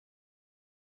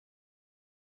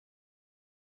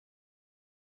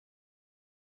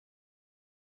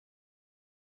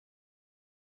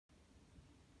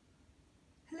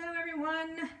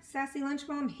everyone, Sassy Lunch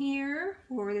Mom here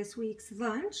for this week's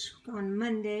lunch on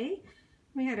Monday.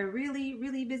 We had a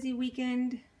really busy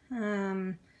weekend.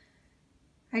 I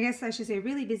guess I should say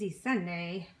really busy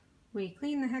Sunday. We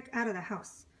cleaned the heck out of the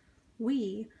house.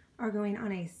 We are going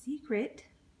on a secret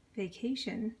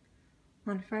vacation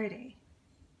on Friday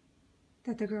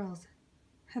that the girls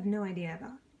have no idea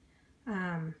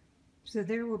about. So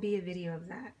there will be a video of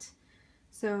that.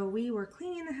 So we were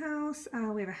cleaning the house.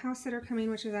 We have a house sitter coming,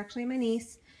 which is actually my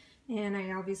niece, and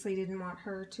I obviously didn't want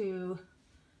her to,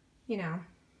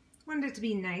 wanted it to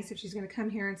be nice if she's going to come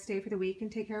here and stay for the week and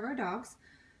take care of our dogs.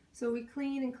 So we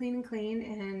clean and clean and clean,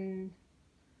 and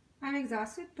I'm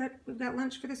exhausted, but we've got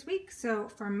lunch for this week. So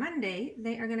for Monday,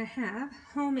 they are going to have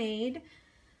homemade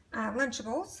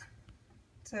Lunchables.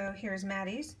 So here's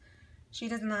Maddie's. She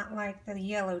does not like the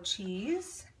yellow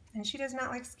cheese, and she does not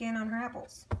like skin on her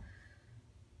apples.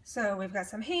 So we've got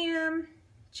some ham,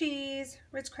 cheese,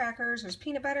 Ritz crackers, there's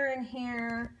peanut butter in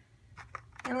here.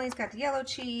 Emily's got the yellow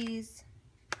cheese,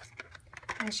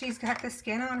 and she's got the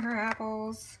skin on her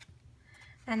apples.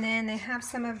 And then they have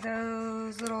some of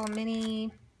those little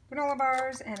mini granola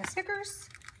bars and a Snickers.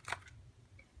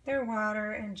 Their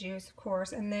water and juice, of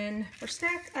course. And then for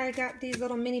snack, I got these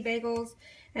little mini bagels.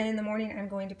 And in the morning, I'm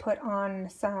going to put on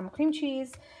some cream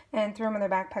cheese and throw them in their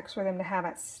backpacks for them to have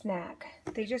at snack.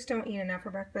 They just don't eat enough for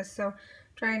breakfast, so I'm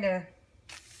trying to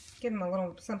give them a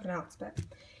little something else. But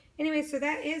anyway, so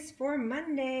that is for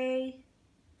Monday.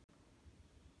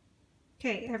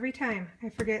 Okay, every time I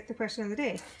forget the question of the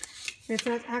day. It's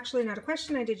actually not a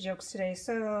question. I did jokes today.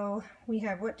 So we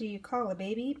have, what do you call a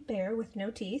baby bear with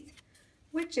no teeth?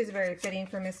 Which is very fitting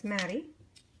for Miss Maddie.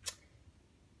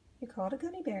 You call it a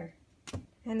gummy bear.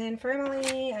 And then for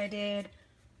Emily, I did,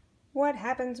 what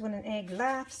happens when an egg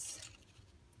laughs?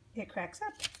 It cracks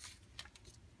up.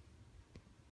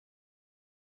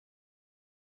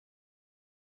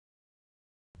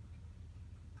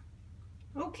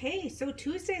 Okay, so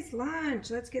Tuesday's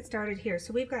lunch. Let's get started here.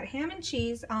 So we've got ham and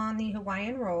cheese on the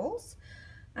Hawaiian rolls.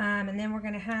 And then we're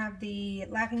going to have the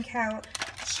Laughing Cow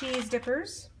cheese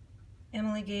dippers.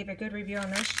 Emily gave a good review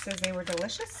on those. She says they were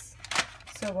delicious.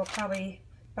 So we'll probably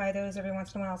buy those every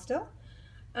once in a while still.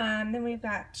 Then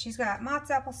she's got Mott's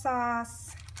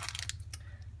applesauce,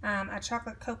 a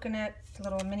chocolate coconut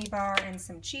little mini bar, and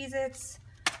some Cheez-Its,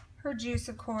 her juice,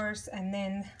 of course. And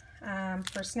then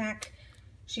for snack,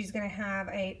 she's going to have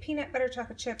a peanut butter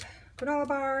chocolate chip granola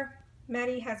bar.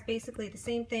 Maddie has basically the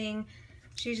same thing.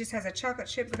 She just has a chocolate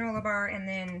chip granola bar, and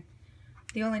then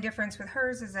the only difference with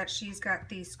hers is that she's got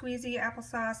the squeezy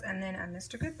applesauce and then a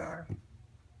Mr. Good bar.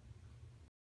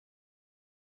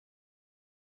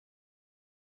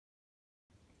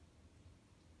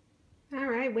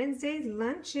 Alright, Wednesday's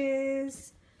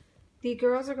lunches. The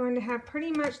girls are going to have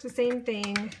pretty much the same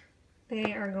thing.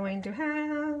 They are going to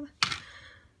have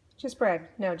just bread.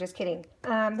 No, just kidding.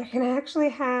 They're going to actually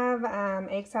have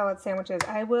egg salad sandwiches.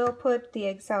 I will put the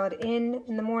egg salad in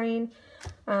the morning,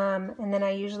 and then I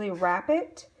usually wrap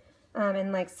it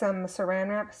in like some saran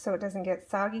wrap so it doesn't get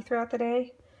soggy throughout the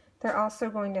day. They're also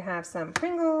going to have some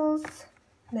Pringles.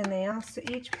 Then they also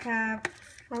each have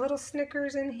a little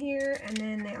Snickers in here, and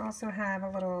then they also have a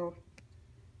little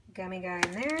gummy guy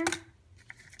in there.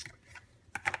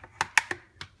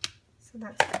 So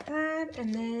that's that.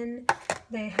 And then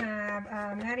they have,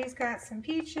 Maddie's got some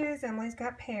peaches, Emily's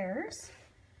got pears.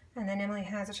 And then Emily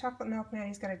has a chocolate milk,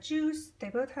 Maddie's got a juice. They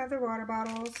both have their water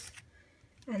bottles.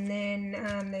 And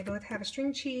then they both have a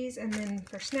string cheese. And then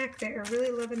for snack, they are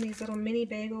really loving these little mini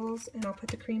bagels. And I'll put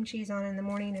the cream cheese on in the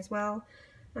morning as well.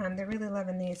 They're really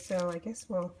loving these, so I guess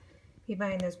we'll be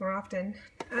buying those more often.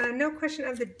 No question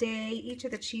of the day. Each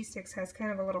of the cheese sticks has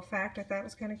kind of a little fact I thought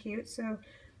was kind of cute, so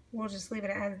we'll just leave it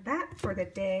as that for the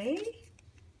day.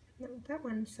 That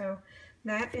one. So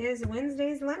that is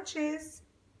Wednesday's lunches.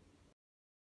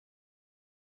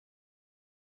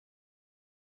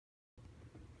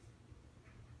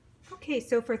 Okay,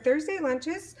 so for Thursday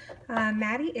lunches,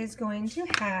 Maddie is going to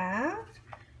have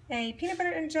a peanut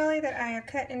butter and jelly that I have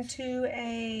cut into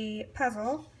a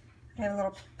puzzle. I have a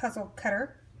little puzzle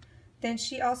cutter. Then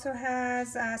she also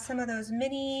has some of those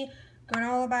mini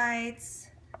granola bites,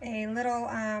 a little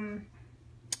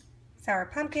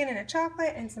sour pumpkin and a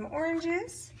chocolate, and some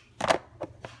oranges.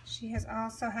 She has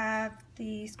also have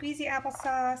the squeezy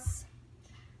applesauce,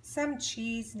 some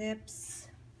cheese nips,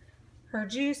 her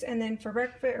juice, and then for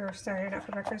breakfast, or sorry, not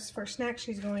for breakfast, for snack,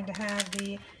 she's going to have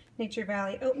the Nature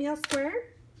Valley oatmeal square.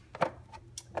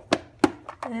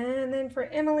 And then for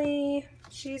Emily,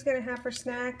 she's going to have for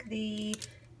snack the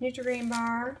Nutri-Grain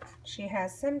bar. She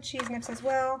has some cheese nips as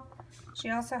well.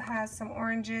 She also has some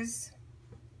oranges.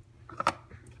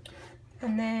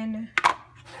 And then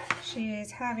she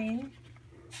is having,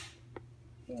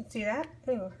 you can see that?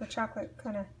 Ooh, the chocolate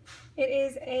kind of, it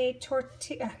is a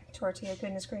tortilla,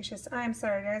 goodness gracious. I'm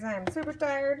sorry guys, I am super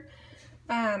tired.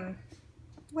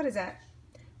 What is that?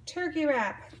 Turkey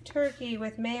wrap, turkey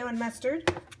with mayo and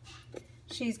mustard.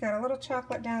 She's got a little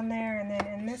chocolate down there, and then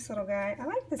in this little guy, I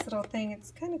like this little thing,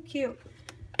 it's kind of cute.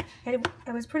 I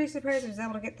was pretty surprised I was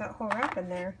able to get that whole wrap in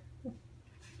there.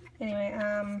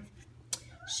 Anyway,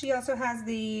 she also has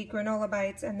the granola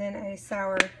bites and then a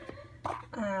sour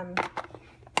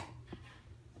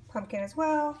pumpkin as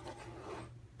well.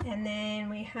 And then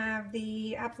we have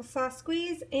the applesauce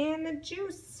squeeze and the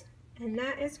juice. And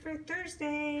that is for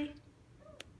Thursday.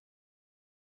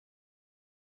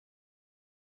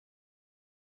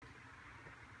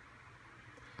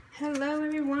 Hello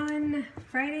everyone.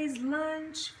 Friday's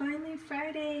lunch. Finally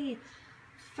Friday.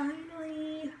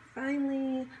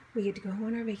 Finally, we get to go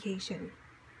on our vacation.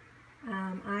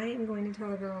 I am going to tell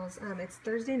the girls, it's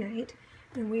Thursday night,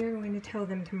 and we are going to tell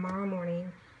them tomorrow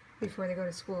morning before they go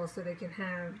to school so they can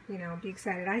have, you know, be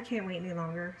excited. I can't wait any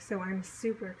longer, so I'm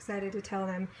super excited to tell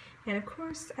them. And of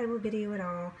course, I will video it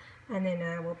all, and then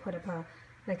we'll put up a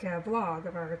vlog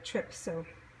of our trip. So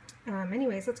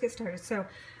anyways, let's get started. So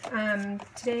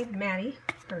today,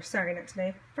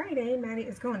 Friday, Maddie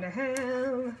is going to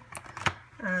have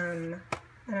an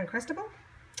Uncrustable.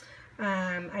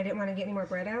 I didn't want to get any more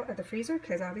bread out of the freezer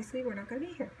because obviously we're not going to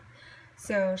be here.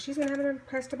 So she's going to have an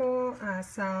Uncrustable,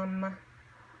 some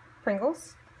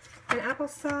Pringles, an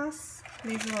applesauce,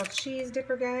 these little cheese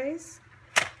dipper guys,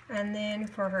 and then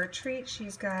for her treat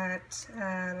she's got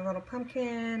a little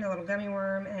pumpkin, a little gummy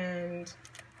worm, and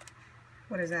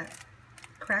what is that?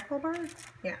 Crackle bar?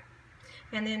 Yeah.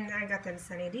 And then I got them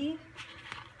Sunny D.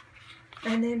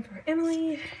 And then for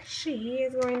Emily, she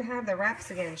is going to have the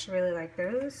wraps again. She really liked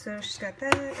those, so she's got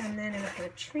that. And then in her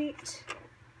treat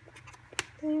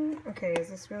thing, okay, is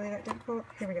this really that difficult?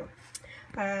 Here we go.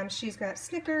 She's got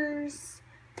Snickers,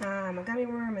 a gummy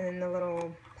worm, and then the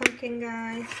little pumpkin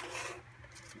guy.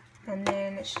 And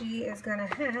then she is gonna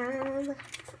have,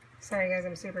 sorry guys,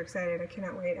 I'm super excited. I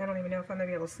cannot wait. I don't even know if I'm gonna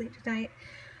be able to sleep tonight.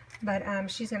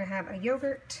 But she's gonna have a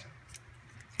yogurt,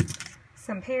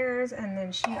 some pears, and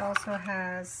then she also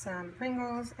has some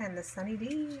Pringles and the Sunny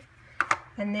D.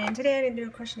 And then today I didn't do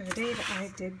a question of the day, but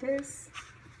I did this.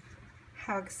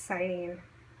 How exciting.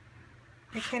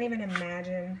 I can't even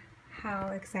imagine how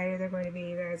excited they're going to be,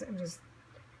 you guys.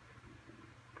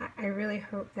 I really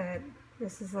hope that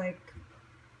this is like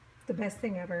the best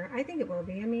thing ever. I think it will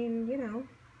be. I mean, you know,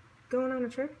 going on a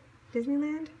trip,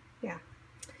 Disneyland, yeah.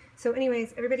 So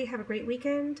anyways, everybody have a great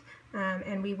weekend,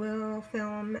 and we will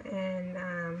film and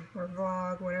or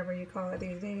vlog, whatever you call it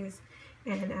these days,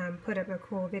 and put up a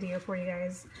cool video for you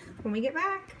guys when we get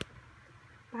back.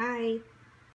 Bye.